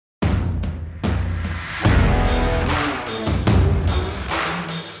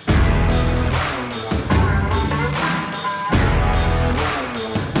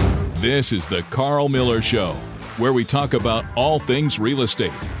This is the Karl Miller Show, where we talk about all things real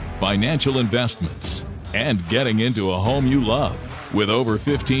estate, financial investments, and getting into a home you love. With over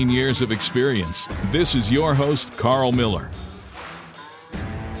 15 years of experience, this is your host, Karl Miller.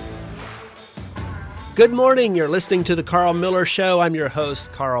 Good morning. You're listening to the Karl Miller Show. I'm your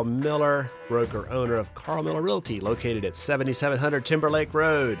host, Karl Miller, broker-owner of Karl Miller Realty, located at 7700 Timberlake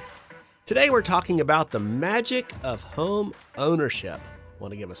Road. Today we're talking about the magic of home ownership. I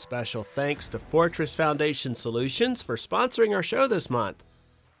want to give a special thanks to Fortress Foundation Solutions for sponsoring our show this month.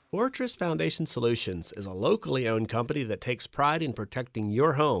 Fortress Foundation Solutions is a locally owned company that takes pride in protecting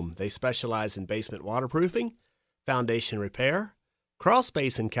your home. They specialize in basement waterproofing, foundation repair, crawl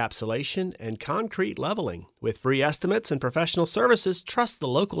space encapsulation, and concrete leveling. With free estimates and professional services, trust the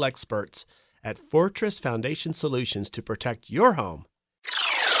local experts at Fortress Foundation Solutions to protect your home.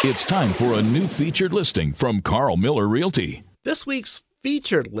 It's time for a new featured listing from Karl Miller Realty. This week's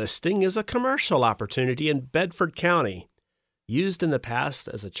featured listing is a commercial opportunity in Bedford County. Used in the past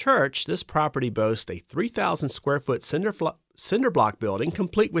as a church, this property boasts a 3,000 square foot cinder block building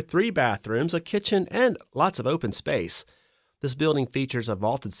complete with 3 bathrooms, a kitchen, and lots of open space. This building features a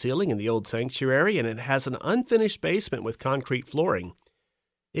vaulted ceiling in the old sanctuary, and it has an unfinished basement with concrete flooring.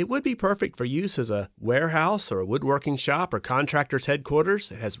 It would be perfect for use as a warehouse or a woodworking shop or contractor's headquarters.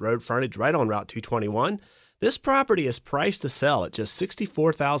 It has road frontage right on Route 221. This property is priced to sell at just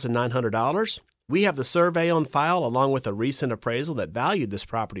 $64,900. We have the survey on file along with a recent appraisal that valued this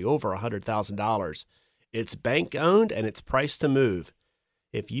property over $100,000. It's bank-owned and it's priced to move.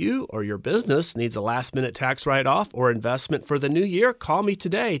 If you or your business needs a last-minute tax write-off or investment for the new year, call me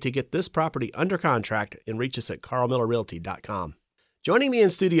today to get this property under contract and reach us at karlmillerrealty.com. Joining me in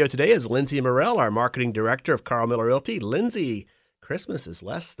studio today is Lindsay Morrell, our marketing director of Karl Miller Realty. Lindsay, Christmas is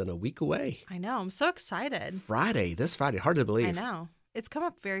less than a week away. I know. I'm so excited. This Friday. Hard to believe. I know. It's come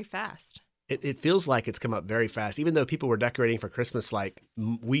up very fast. It feels like it's come up very fast, even though people were decorating for Christmas like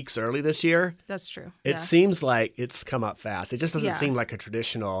weeks early this year. That's true. It seems like it's come up fast. It just doesn't seem like a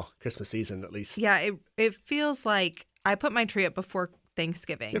traditional Christmas season, at least. Yeah, it feels like I put my tree up before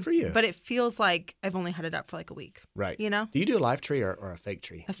Thanksgiving. Good for you. But it feels like I've only had it up for like a week. Right. You know? Do you do a live tree or a fake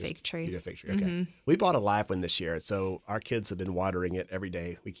tree? Fake tree. You do a fake tree. Okay. We bought a live one this year, so our kids have been watering it every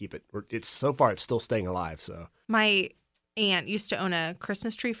day. We keep it. So far, it's still staying alive. So my aunt used to own a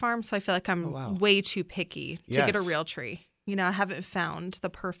Christmas tree farm, so I feel like I'm way too picky to get a real tree. You know, I haven't found the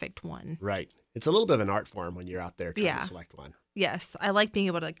perfect one. Right. It's a little bit of an art form when you're out there trying to select one. Yes. I like being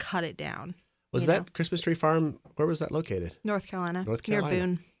able to cut it down. Was that Christmas tree farm, where was that located? North Carolina. Near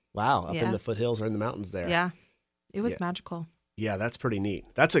Boone. Wow, up in the foothills or in the mountains there. Yeah, it was magical. Yeah, that's pretty neat.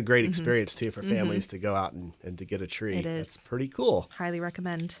 That's a great experience, too, for families to go out and to get a tree. It is. That's pretty cool. Highly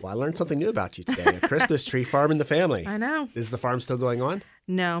recommend. Well, I learned something new about you today. A Christmas tree farm in the family. I know. Is the farm still going on?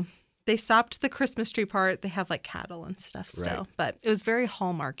 No. They stopped the Christmas tree part. They have like cattle and stuff still. Right. But it was very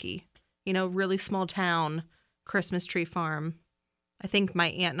Hallmarky. You know, really small town, Christmas tree farm. I think my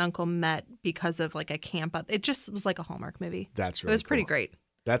aunt and uncle met because of like a camp. It just was like a Hallmark movie. That's really It was pretty cool. Great.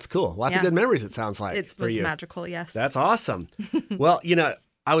 That's cool. Lots of good memories, it sounds like. It was magical, yes. That's awesome. Well, you know,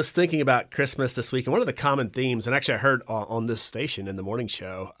 I was thinking about Christmas this week, and one of the common themes, and actually I heard on this station in the morning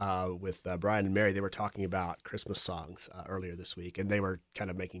show with Brian and Mary, they were talking about Christmas songs earlier this week, and they were kind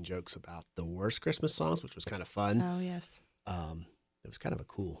of making jokes about the worst Christmas songs, which was kind of fun. Oh, yes. It was kind of a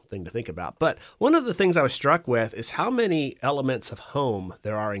cool thing to think about. But one of the things I was struck with is how many elements of home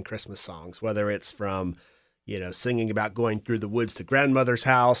there are in Christmas songs, whether it's from singing about going through the woods to grandmother's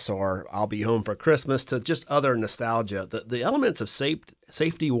house or I'll be home for Christmas to just other nostalgia. The elements of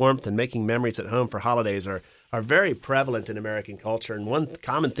safety, warmth, and making memories at home for holidays are very prevalent in American culture. And one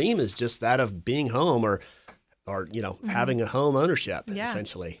common theme is just that of being home or having a home ownership,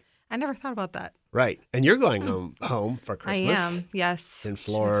 essentially. I never thought about that. Right. And you're going home for Christmas. I am, yes. In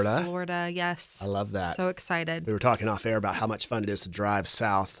Florida. In Florida, yes. I love that. So excited. We were talking off air about how much fun it is to drive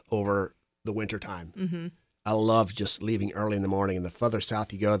south over the wintertime. Mm-hmm. I love just leaving early in the morning, and the further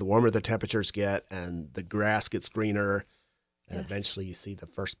south you go, the warmer the temperatures get, and the grass gets greener, and eventually you see the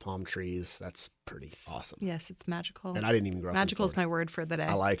first palm trees. That's pretty awesome. Yes, it's magical. And I didn't even grow up in Magical is Florida. my word for the day.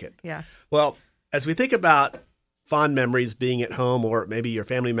 I like it. Yeah. Well, as we think about fond memories being at home or maybe your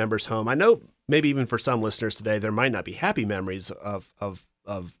family member's home, I know maybe even for some listeners today, there might not be happy memories of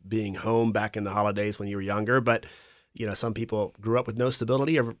being home back in the holidays when you were younger, but some people grew up with no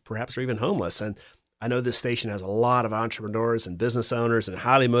stability or perhaps are even homeless. And I know this station has a lot of entrepreneurs and business owners and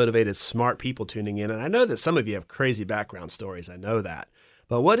highly motivated, smart people tuning in. And I know that some of you have crazy background stories. I know that.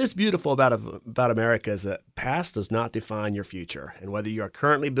 But what is beautiful about America is that past does not define your future. And whether you are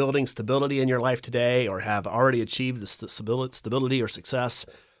currently building stability in your life today or have already achieved the stability or success,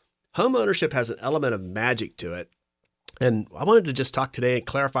 home ownership has an element of magic to it. And I wanted to just talk today and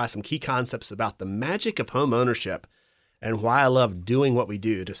clarify some key concepts about the magic of home ownership and why I love doing what we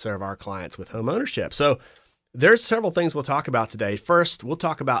do to serve our clients with home ownership. So there's several things we'll talk about today. First, we'll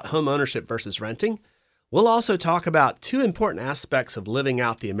talk about home ownership versus renting. We'll also talk about two important aspects of living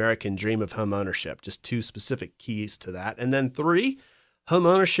out the American dream of home ownership, just two specific keys to that. And then 3, home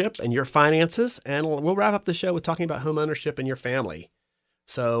ownership and your finances. And we'll wrap up the show with talking about home ownership and your family.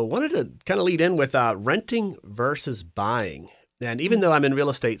 So wanted to kind of lead in with renting versus buying. And even though I'm in real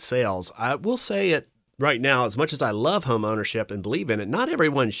estate sales, I will say it right now, as much as I love home ownership and believe in it, not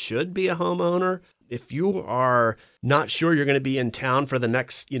everyone should be a homeowner. If you are not sure you're going to be in town for the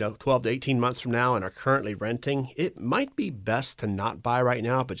next 12 to 18 months from now and are currently renting, it might be best to not buy right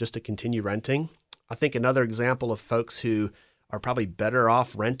now, but just to continue renting. I think another example of folks who are probably better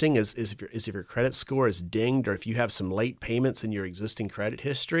off renting is if your credit score is dinged, or if you have some late payments in your existing credit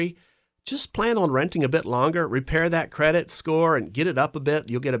history. Just plan on renting a bit longer, repair that credit score and get it up a bit.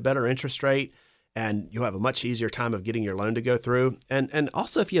 You'll get a better interest rate and you'll have a much easier time of getting your loan to go through. And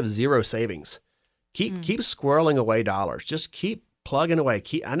also if you have zero savings, keep squirreling away dollars. Just keep plugging away.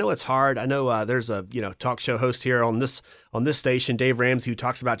 I know it's hard. I know there's a talk show host here on this station, Dave Ramsey, who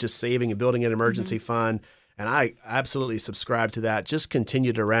talks about just saving and building an emergency fund. And I absolutely subscribe to that. Just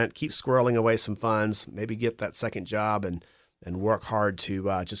continue to rent, keep squirreling away some funds, maybe get that second job and work hard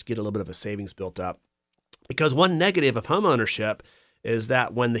to just get a little bit of a savings built up. Because one negative of home ownership is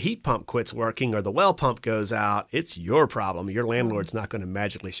that when the heat pump quits working or the well pump goes out, it's your problem. Your landlord's not going to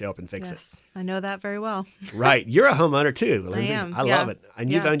magically show up and fix it. I know that very well. Right. You're a homeowner too, Lindsay. I am. I love it.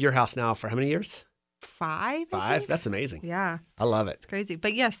 And you've owned your house now for how many years? 5. 5? That's amazing. Yeah. I love it. It's crazy.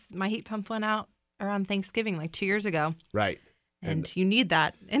 But yes, my heat pump went out around Thanksgiving, like 2 years ago. Right. And you need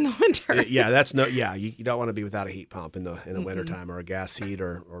that in the winter. You don't want to be without a heat pump in the wintertime, or a gas heat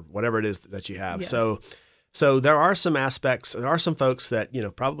or whatever it is that you have. Yes. So there are some aspects, there are some folks that,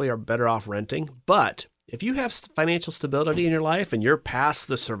 probably are better off renting, but if you have financial stability in your life and you're past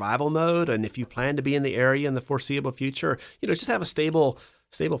the survival mode, and if you plan to be in the area in the foreseeable future, just have a stable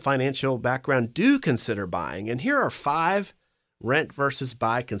financial background, do consider buying. And here are 5 rent versus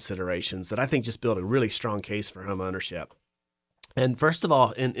buy considerations that I think just build a really strong case for home ownership. And first of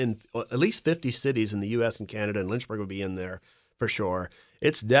all, in at least 50 cities in the U.S. and Canada, and Lynchburg would be in there for sure,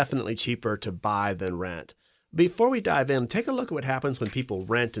 it's definitely cheaper to buy than rent. Before we dive in, take a look at what happens when people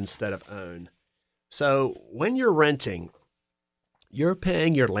rent instead of own. So when you're renting, you're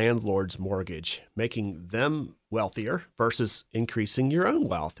paying your landlord's mortgage, making them wealthier versus increasing your own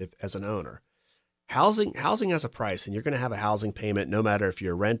wealth as an owner. Housing has a price, and you're going to have a housing payment no matter if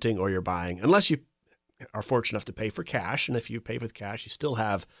you're renting or you're buying, unless you are fortunate enough to pay for cash. And if you pay with cash, you still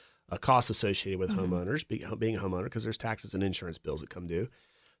have a cost associated with homeowners, being a homeowner, because there's taxes and insurance bills that come due.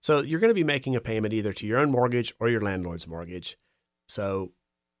 So you're going to be making a payment either to your own mortgage or your landlord's mortgage. So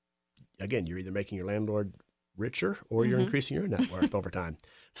again, you're either making your landlord richer or you're increasing your net worth over time.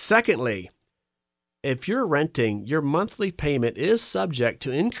 Secondly, if you're renting, your monthly payment is subject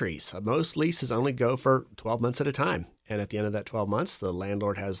to increase. Most leases only go for 12 months at a time. And at the end of that 12 months, the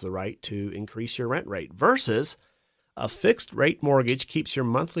landlord has the right to increase your rent rate versus a fixed rate mortgage keeps your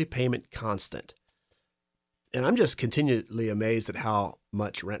monthly payment constant. And I'm just continually amazed at how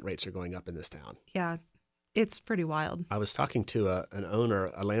much rent rates are going up in this town. Yeah, it's pretty wild. I was talking to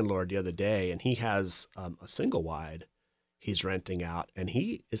a landlord the other day, and he has a single wide he's renting out, and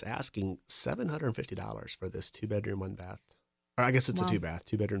he is asking $750 for this 2-bedroom, 1-bath. Or I guess it's a 2-bath,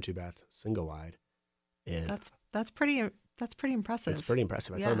 2-bedroom, 2-bath, single wide. And that's pretty impressive. It's pretty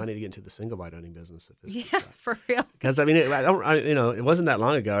impressive. I told him I need to get into the single wide owning business. For real. Because it wasn't that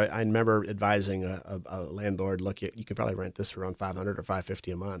long ago. I remember advising a landlord, look, you could probably rent this for around $500 or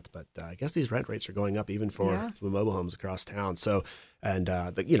 $550 a month. But I guess these rent rates are going up even for mobile homes across town. So, and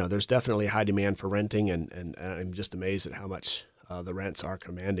there's definitely a high demand for renting, and I'm just amazed at how much the rents are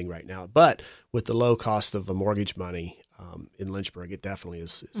commanding right now. But with the low cost of the mortgage money in Lynchburg, it definitely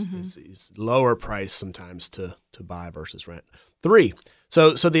is lower price sometimes to buy versus rent. 3,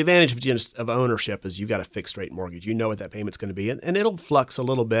 so the advantage of ownership is you got a fixed rate mortgage. You know what that payment's going to be, and it'll flux a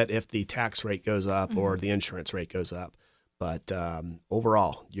little bit if the tax rate goes up or the insurance rate goes up. But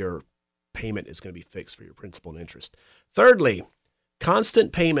overall, your payment is going to be fixed for your principal and interest. Thirdly,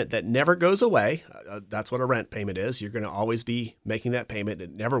 constant payment that never goes away. That's what a rent payment is. You're going to always be making that payment.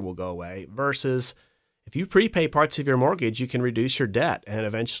 It never will go away. Versus if you prepay parts of your mortgage, you can reduce your debt, and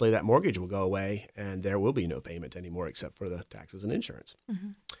eventually that mortgage will go away, and there will be no payment anymore except for the taxes and insurance.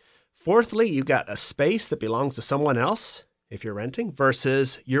 Fourthly, you've got a space that belongs to someone else. if you're renting,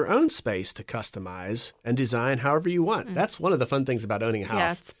 versus your own space to customize and design however you want. That's one of the fun things about owning a house.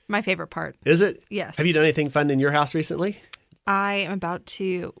 Yeah, it's my favorite part. Is it? Yes. Have you done anything fun in your house recently? I am about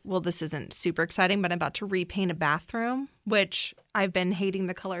to, well, this isn't super exciting, but I'm about to repaint a bathroom, which I've been hating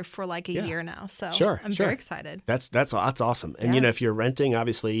the color for like a year now. So I'm very excited. That's awesome. And, if you're renting,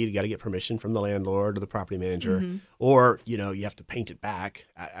 obviously you got to get permission from the landlord or the property manager, or, you have to paint it back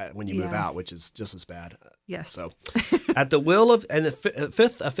when you move out, which is just as bad. Yes. So at the will of, and a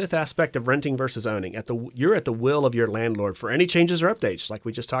fifth aspect of renting versus owning, you're at the will of your landlord for any changes or updates, like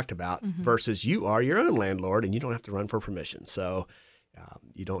we just talked about, versus you are your own landlord and you don't have to run for permission. So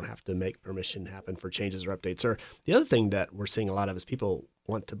you don't have to make permission happen for changes or updates. Or the other thing that we're seeing a lot of is people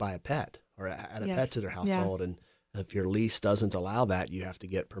want to buy a pet or add a pet to their household. Yeah. And if your lease doesn't allow that, you have to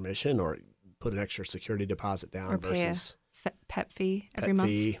get permission or put an extra security deposit down or versus pay a pet fee every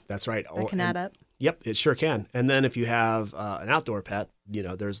month. That's right. That can add up. Yep, it sure can. And then if you have an outdoor pet,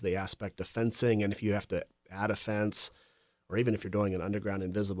 there's the aspect of fencing. And if you have to add a fence, or even if you're doing an underground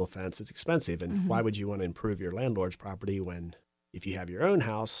invisible fence, it's expensive. And why would you want to improve your landlord's property when if you have your own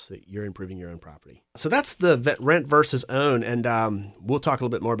house, that you're improving your own property? So that's the rent versus own. And we'll talk a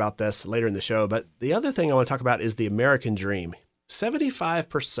little bit more about this later in the show. But the other thing I want to talk about is the American dream.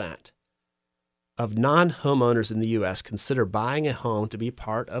 75% of non-homeowners in the U.S. consider buying a home to be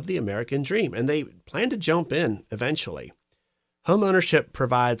part of the American dream, and they plan to jump in eventually. Homeownership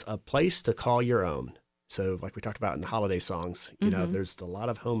provides a place to call your own. So like we talked about in the holiday songs, there's a lot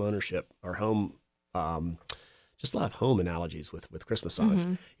of home ownership or home just a lot of home analogies with Christmas songs.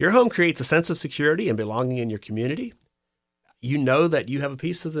 Your home creates a sense of security and belonging in your community. You know that you have a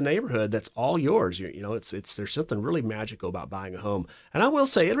piece of the neighborhood that's all yours. There's something really magical about buying a home. And I will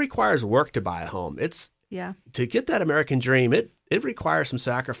say it requires work to buy a home. To get that American dream, it requires some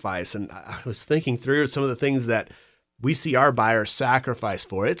sacrifice. And I was thinking through some of the things that we see our buyers sacrifice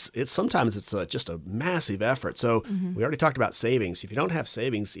for. Sometimes it's just a massive effort. So we already talked about savings. If you don't have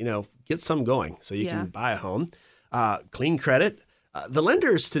savings, get some going so you can buy a home. Clean credit. The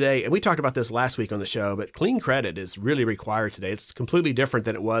lenders today, and we talked about this last week on the show, but clean credit is really required today. It's completely different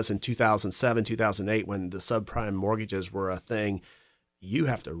than it was in 2007, 2008 when the subprime mortgages were a thing. You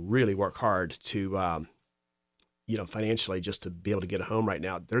have to really work hard to, financially just to be able to get a home right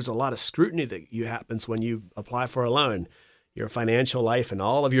now. There's a lot of scrutiny that happens when you apply for a loan. Your financial life and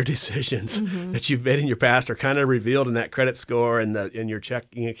all of your decisions that you've made in your past are kind of revealed in that credit score and in your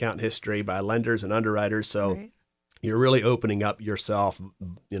checking account history by lenders and underwriters. So you're really opening up yourself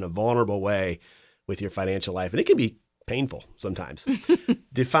in a vulnerable way with your financial life. And it can be painful sometimes.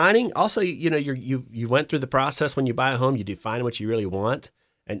 Defining, also, you went through the process when you buy a home, you define what you really want.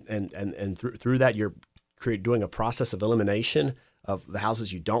 And through that, you're doing a process of elimination of the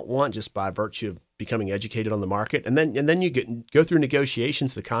houses you don't want just by virtue of becoming educated on the market. And then you go through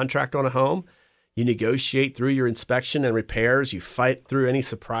negotiations to contract on a home. You negotiate through your inspection and repairs. You fight through any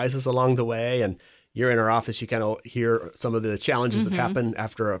surprises along the way. And you're in our office, you kind of hear some of the challenges that happen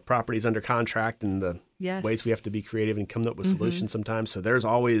after a property is under contract and the ways we have to be creative and come up with solutions sometimes. So there's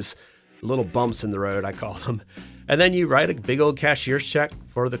always little bumps in the road, I call them. And then you write a big old cashier's check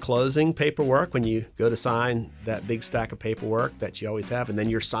for the closing paperwork when you go to sign that big stack of paperwork that you always have. And then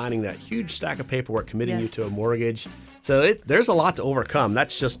you're signing that huge stack of paperwork committing you to a mortgage. So there's a lot to overcome.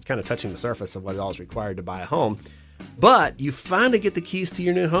 That's just kind of touching the surface of what all is required to buy a home. But you finally get the keys to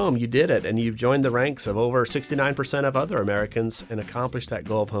your new home. You did it, and you've joined the ranks of over 69% of other Americans and accomplished that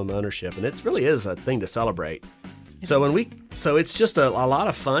goal of home ownership. And it really is a thing to celebrate. So it's just a lot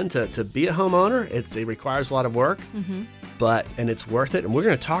of fun to be a homeowner. It requires a lot of work, and it's worth it. And we're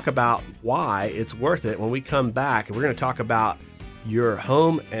going to talk about why it's worth it when we come back. And we're going to talk about your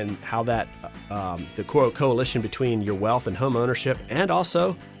home and how that the coalition between your wealth and home ownership, and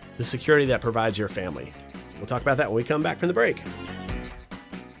also the security that provides your family. We'll talk about that when we come back from the break.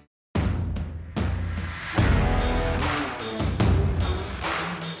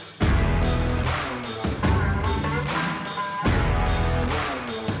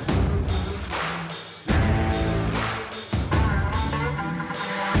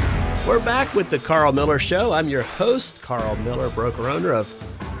 We're back with the Karl Miller Show. I'm your host, Karl Miller, broker-owner of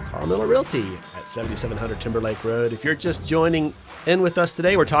Karl Miller Realty at 7700 Timberlake Road. If you're just joining in with us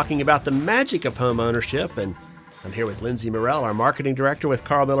today, we're talking about the magic of home ownership, and I'm here with Lindsay Morell, our marketing director with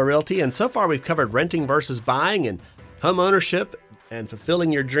Karl Miller Realty. And so far, we've covered renting versus buying and home ownership and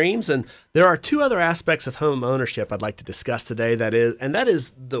fulfilling your dreams. And there are two other aspects of home ownership I'd like to discuss today. That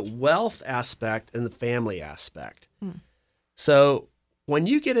is the wealth aspect and the family aspect. So when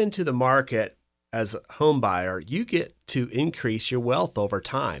you get into the market as a home buyer, you get to increase your wealth over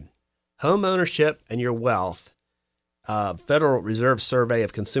time. Home ownership and your wealth Federal Reserve Survey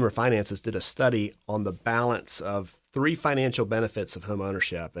of Consumer Finances did a study on the balance of 3 financial benefits of home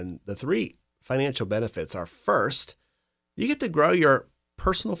ownership. And the 3 financial benefits are: first, you get to grow your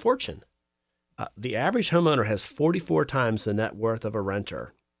personal fortune. The average homeowner has 44 times the net worth of a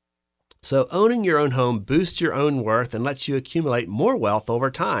renter. So owning your own home boosts your own worth and lets you accumulate more wealth over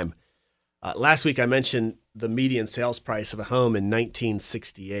time. Last week I mentioned the median sales price of a home in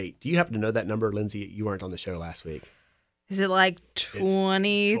 1968. Do you happen to know that number, Lindsay? You weren't on the show last week. Is it like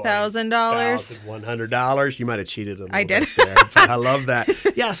 $20,000? $100. You might have cheated a little I did. bit there, but I love that.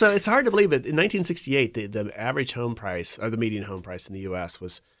 Yeah, so it's hard to believe it. In 1968, the average home price, or the median home price in the U.S.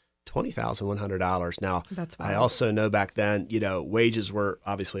 was $20,100. Now, That's wild. I also know back then, wages were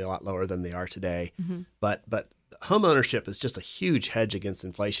obviously a lot lower than they are today, but home ownership is just a huge hedge against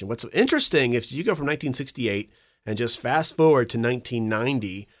inflation. What's interesting, if you go from 1968 and just fast forward to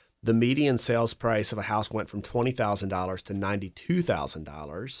 1990, the median sales price of a house went from $20,000 to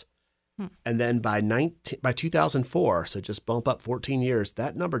 $92,000. And then by 2004, so just bump up 14 years,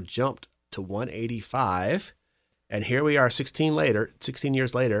 that number jumped to $185,000. And here we are 16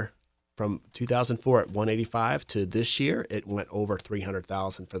 years later, from 2004 at $185,000 to this year, it went over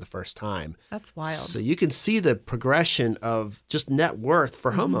 $300,000 for the first time. That's wild. So you can see the progression of just net worth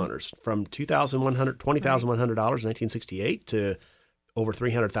for homeowners from $20,100 in 1968 to over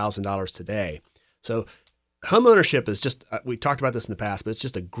 $300,000 today. So home ownership is just, we talked about this in the past, but it's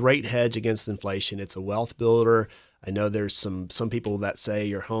just a great hedge against inflation. It's a wealth builder. I know there's some people that say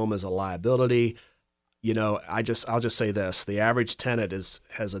your home is a liability. I'll just say this: the average tenant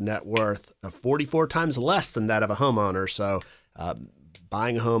has a net worth of 44 times less than that of a homeowner. So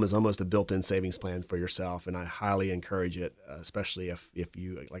buying a home is almost a built-in savings plan for yourself, and I highly encourage it, especially if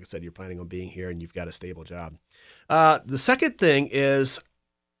you, like I said, you're planning on being here and you've got a stable job. The second thing is,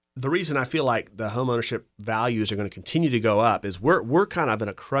 the reason I feel like the home ownership values are going to continue to go up is we're kind of in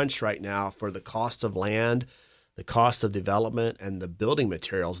a crunch right now for the cost of land, the cost of development, and the building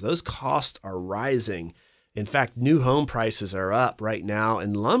materials. Those costs are rising. In fact, new home prices are up right now,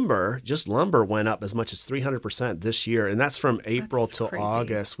 and lumber went up as much as 300% this year, and that's from April till crazy.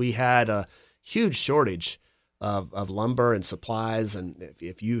 August. We had a huge shortage of lumber and supplies, and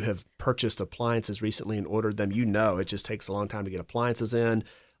if you have purchased appliances recently and ordered them, it just takes a long time to get appliances in.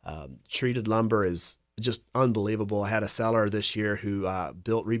 Treated lumber is just unbelievable. I had a seller this year who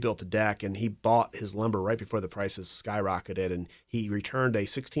rebuilt the deck, and he bought his lumber right before the prices skyrocketed, and he returned a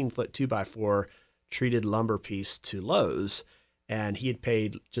 16-foot 2x4 treated lumber piece to Lowe's, and he had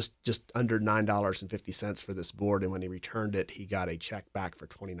paid just under $9.50 for this board, and when he returned it, he got a check back for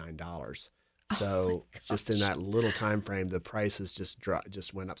 $29. So just in that little time frame, the prices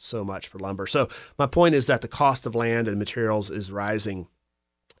just went up so much for lumber. So my point is that the cost of land and materials is rising.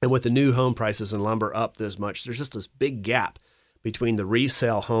 And with the new home prices and lumber up this much, there's just this big gap between the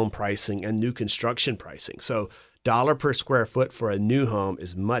resale home pricing and new construction pricing. So dollar per square foot for a new home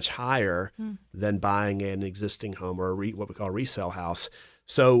is much higher than buying an existing home or what we call a resale house.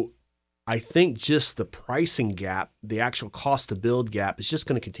 So I think just the pricing gap, the actual cost to build gap, is just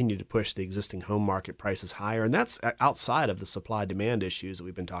going to continue to push the existing home market prices higher. And that's outside of the supply-demand issues that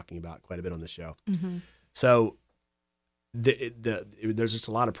we've been talking about quite a bit on the show. Mm-hmm. So there's just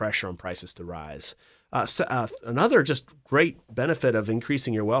a lot of pressure on prices to rise. Another just great benefit of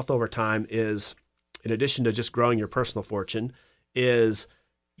increasing your wealth over time is, in addition to just growing your personal fortune, is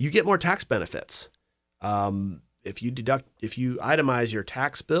you get more tax benefits. If you itemize your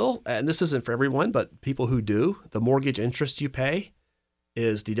tax bill, and this isn't for everyone, but people who do, the mortgage interest you pay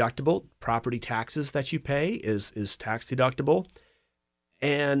is deductible. Property taxes that you pay is tax deductible,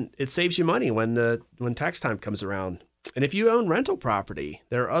 and it saves you money when tax time comes around. And if you own rental property,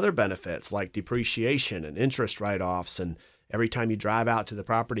 there are other benefits like depreciation and interest write-offs. And every time you drive out to the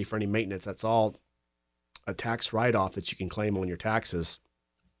property for any maintenance, that's all a tax write-off that you can claim on your taxes.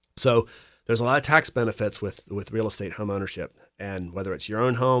 So there's a lot of tax benefits with real estate home ownership, and whether it's your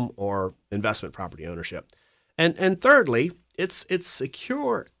own home or investment property ownership. And thirdly, it's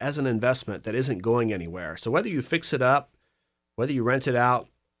secure as an investment that isn't going anywhere. So whether you fix it up, whether you rent it out,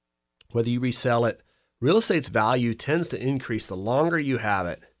 whether you resell it, real estate's value tends to increase the longer you have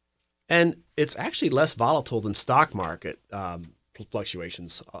it. And it's actually less volatile than stock market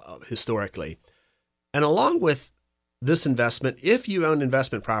fluctuations historically. And along with this investment, if you own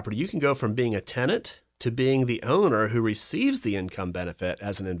investment property, you can go from being a tenant to being the owner who receives the income benefit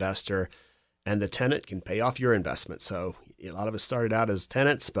as an investor, and the tenant can pay off your investment. So a lot of us started out as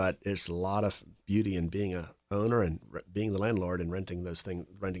tenants, but there's a lot of beauty in being a owner and being the landlord and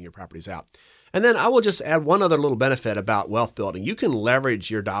renting your properties out. And then I will just add one other little benefit about wealth building. You can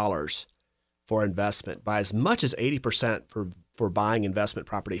leverage your dollars for investment by as much as 80% for buying investment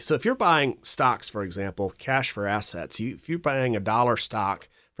property. So if you're buying stocks, for example, cash for assets, if you're buying $1 stock,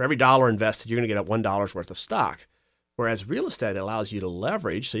 for every dollar invested, you're going to get $1 worth of stock. Whereas real estate allows you to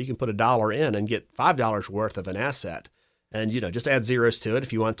leverage, so you can put $1 in and get $5 worth of an asset. And, just add zeros to it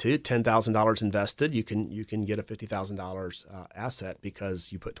if you want to. $10,000 invested, you can get a $50,000 asset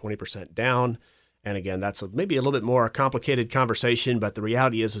because you put 20% down. And again, that's maybe a little bit more complicated conversation, but the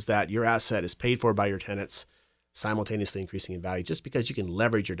reality is that your asset is paid for by your tenants, simultaneously increasing in value just because you can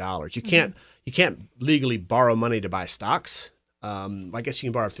leverage your dollars. You can't legally borrow money to buy stocks. I guess you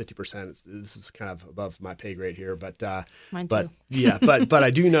can borrow 50%. This is kind of above my pay grade here, but mine too. Yeah, but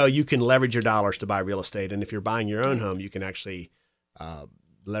I do know you can leverage your dollars to buy real estate, and if you're buying your own home, you can actually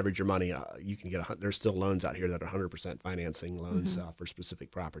leverage your money. You can get there's still loans out here that are 100% financing loans for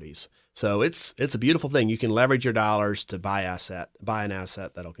specific properties. So it's a beautiful thing. You can leverage your dollars to buy an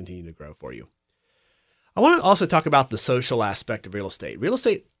asset that'll continue to grow for you. I want to also talk about the social aspect of real estate. Real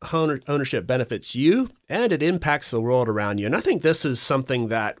estate ownership benefits you, and it impacts the world around you. And I think this is something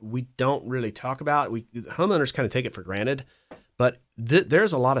that we don't really talk about. Homeowners kind of take it for granted, but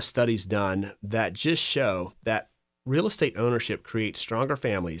there's a lot of studies done that just show that real estate ownership creates stronger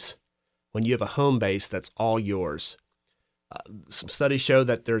families when you have a home base that's all yours. Some studies show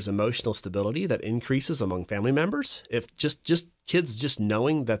that there's emotional stability that increases among family members. If just kids just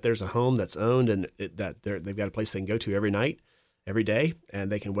knowing that there's a home that's owned and that they've got a place they can go to every night, every day,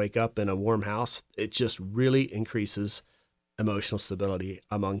 and they can wake up in a warm house, it just really increases emotional stability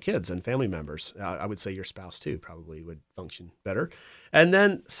among kids and family members. I would say your spouse too probably would function better. And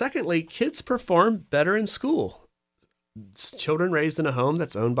then secondly, kids perform better in school. Children raised in a home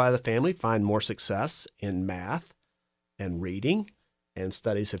that's owned by the family find more success in math and reading, and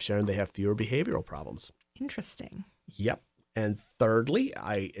studies have shown they have fewer behavioral problems. Interesting. Yep. And thirdly,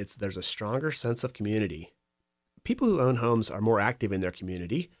 there's a stronger sense of community. People who own homes are more active in their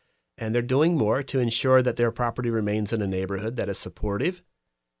community, and they're doing more to ensure that their property remains in a neighborhood that is supportive,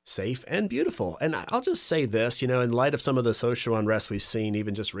 safe, and beautiful. And I'll just say this, in light of some of the social unrest we've seen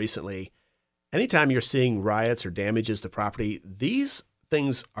even just recently, anytime you're seeing riots or damages to property, these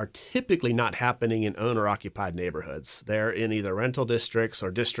things are typically not happening in owner-occupied neighborhoods. They're in either rental districts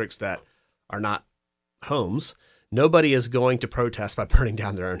or districts that are not homes. Nobody is going to protest by burning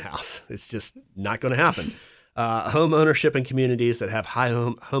down their own house. It's just not going to happen. Home ownership in communities that have high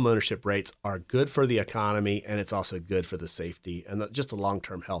home ownership rates are good for the economy, and it's also good for the safety and just the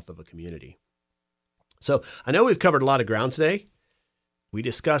long-term health of a community. So I know we've covered a lot of ground today. We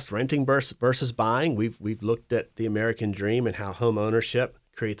discussed renting versus buying. We've looked at the American dream and how home ownership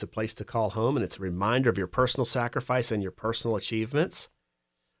creates a place to call home, and it's a reminder of your personal sacrifice and your personal achievements.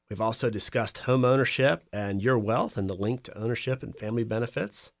 We've also discussed home ownership and your wealth and the link to ownership and family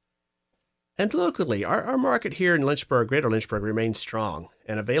benefits. And locally, our market here in Lynchburg, Greater Lynchburg, remains strong,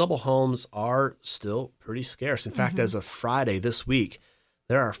 and available homes are still pretty scarce. In fact, as of Friday this week,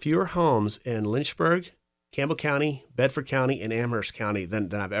 there are fewer homes in Lynchburg, Campbell County, Bedford County, and Amherst County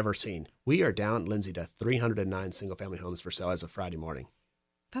than I've ever seen. We are down, Lindsay, to 309 single-family homes for sale as of Friday morning.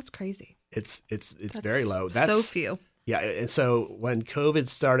 That's crazy. That's very low. That's so few. Yeah, and so when COVID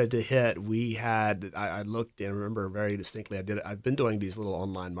started to hit, we had, I looked and remember very distinctly, I've been doing these little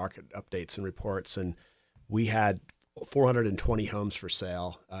online market updates and reports, and we had 420 homes for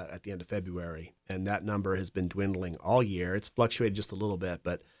sale at the end of February, and that number has been dwindling all year. It's fluctuated just a little bit,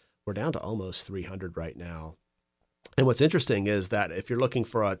 but we're down to almost 300 right now. And what's interesting is that if you're looking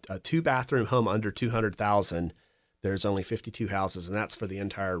for a two-bathroom home under $200,000, there's only 52 houses, and that's for the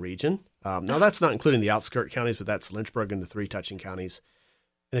entire region. Now, that's not including the outskirt counties, but that's Lynchburg and the three touching counties.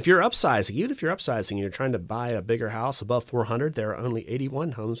 And if you're upsizing, even if you're upsizing and you're trying to buy a bigger house above 400, there are only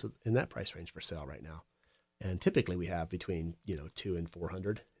 81 homes in that price range for sale right now. And typically we have between 200 and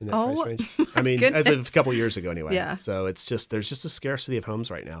 400 in that price range. I mean, goodness. as of a couple of years ago anyway. Yeah. So there's just a scarcity of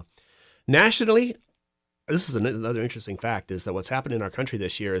homes right now. Nationally, this is another interesting fact, is that what's happened in our country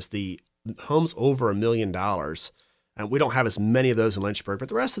this year is the homes over $1 million. And we don't have as many of those in Lynchburg, but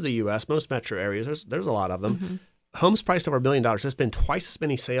the rest of the U.S., most metro areas, there's a lot of them. Mm-hmm. Homes priced over $1 million. There's been twice as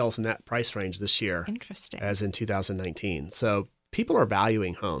many sales in that price range this year. Interesting. As in 2019. So people are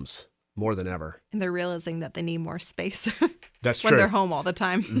valuing homes more than ever. And they're realizing that they need more space. That's when true. They're home all the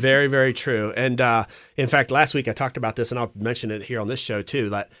time. Very, very true. And in fact, last week I talked about this, and I'll mention it here on this show too,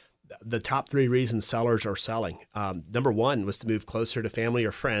 that the top 3 reasons sellers are selling. Number 1 was to move closer to family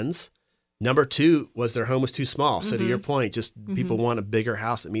or friends. Number 2 was their home was too small. So to your point, just people want a bigger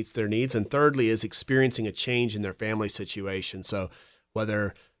house that meets their needs. And thirdly is experiencing a change in their family situation. So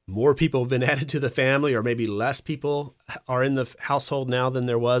whether more people have been added to the family, or maybe less people are in the household now than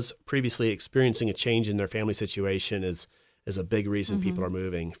there was previously. Experiencing a change in their family situation is a big reason people are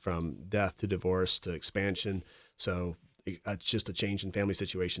moving, from death to divorce to expansion. So it's just a change in family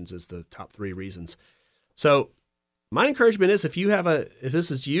situations is the top 3 reasons. So my encouragement is, if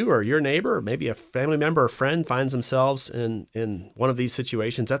this is you or your neighbor, or maybe a family member or friend finds themselves in one of these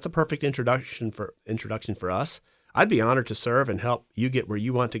situations, that's a perfect introduction for us. I'd be honored to serve and help you get where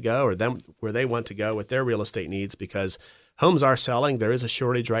you want to go, or them where they want to go with their real estate needs, because homes are selling. There is a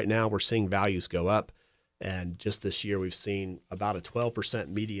shortage right now. We're seeing values go up. And just this year, we've seen about a 12%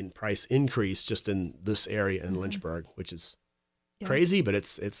 median price increase just in this area in Lynchburg, which is crazy, but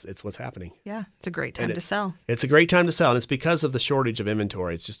it's what's happening. Yeah, it's a great time to sell. It's a great time to sell, and it's because of the shortage of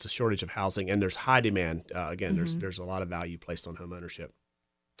inventory. It's just a shortage of housing, and there's high demand. Again, there's a lot of value placed on home ownership.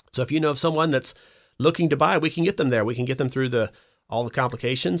 So if you know of someone that's looking to buy, we can get them there. We can get them through all the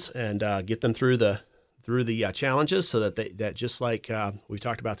complications and get them through the challenges, so that just like we've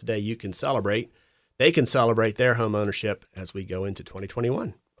talked about today, you can celebrate. They can celebrate their home ownership as we go into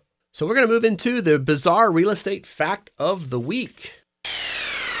 2021. So we're going to move into the bizarre real estate fact of the week.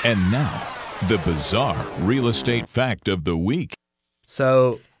 And now, the bizarre real estate fact of the week.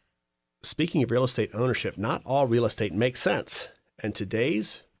 So speaking of real estate ownership, not all real estate makes sense. And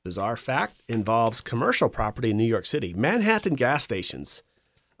today's bizarre fact involves commercial property in New York City. Manhattan gas stations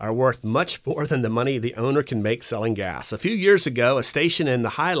are worth much more than the money the owner can make selling gas. A few years ago, a station in the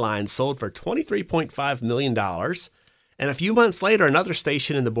High Line sold for $23.5 million. And a few months later, another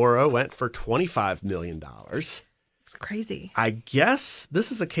station in the borough went for $25 million. It's crazy. I guess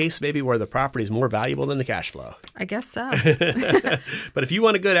this is a case maybe where the property is more valuable than the cash flow. I guess so. But if you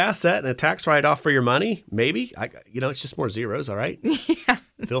want a good asset and a tax write-off for your money, maybe. It's just more zeros, all right? Yeah.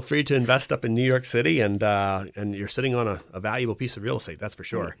 Feel free to invest up in New York City, and you're sitting on a valuable piece of real estate, that's for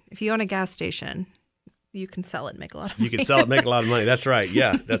sure. If you own a gas station, you can sell it and make a lot of money. You can sell it and make a lot of money. That's right.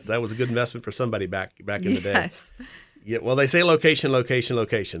 Yeah, that was a good investment for somebody back in the day. Yes. Yeah, well, they say location, location,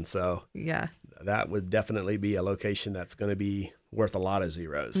 location. So yeah, that would definitely be a location that's going to be worth a lot of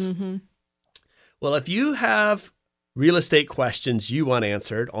zeros. Mm-hmm. Well, if you have real estate questions you want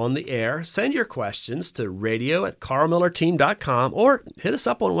answered on the air, send your questions to radio@karlmillerteam.com or hit us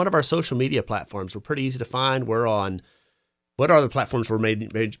up on one of our social media platforms. We're pretty easy to find. We're on, what are the platforms we're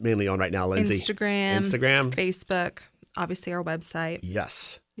mainly on right now, Lindsay? Instagram, Facebook, obviously our website.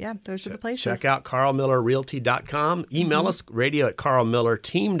 Yes. Yeah, those are the places. Check out karlmillerrealty.com. Email us,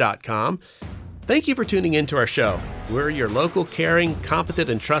 radio@karlmillerteam.com. Thank you for tuning in to our show. We're your local, caring, competent,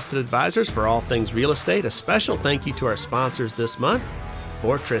 and trusted advisors for all things real estate. A special thank you to our sponsors this month,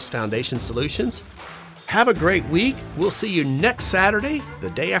 Fortress Foundation Solutions. Have a great week. We'll see you next Saturday, the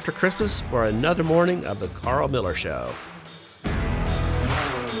day after Christmas, for another morning of the Karl Miller Show.